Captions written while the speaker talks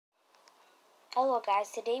Hello guys,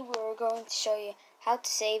 today we're going to show you how to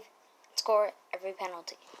save and score every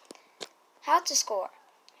penalty. How to score.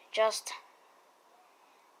 Just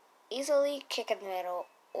easily kick in the middle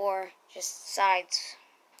or just sides.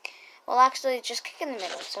 Well, actually just kick in the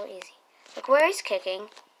middle, so easy. Look where he's kicking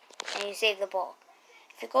and you save the ball.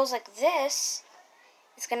 If it goes like this,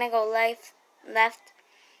 it's going to go left,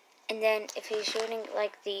 and then if he's shooting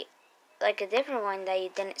like a different one that you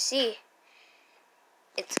didn't see,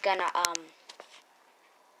 it's going to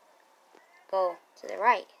go to the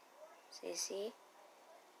right. So you see?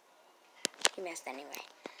 He missed anyway.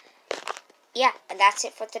 Yeah, and that's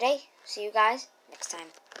it for today. See you guys next time.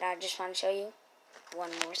 But I just want to show you one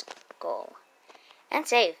more goal. And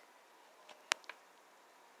save.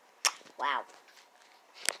 Wow.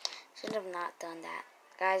 Should have not done that.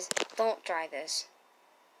 Guys, don't try this.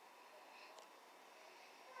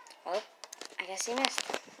 Well, I guess he missed.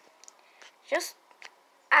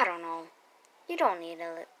 I don't know. You don't need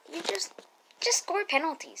you just score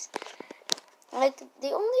penalties. Like,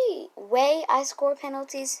 the only way I score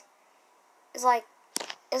penalties is like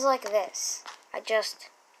this.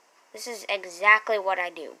 This is exactly what I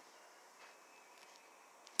do.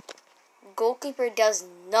 Goalkeeper does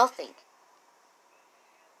nothing.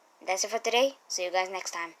 That's it for today. See you guys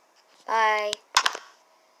next time. Bye.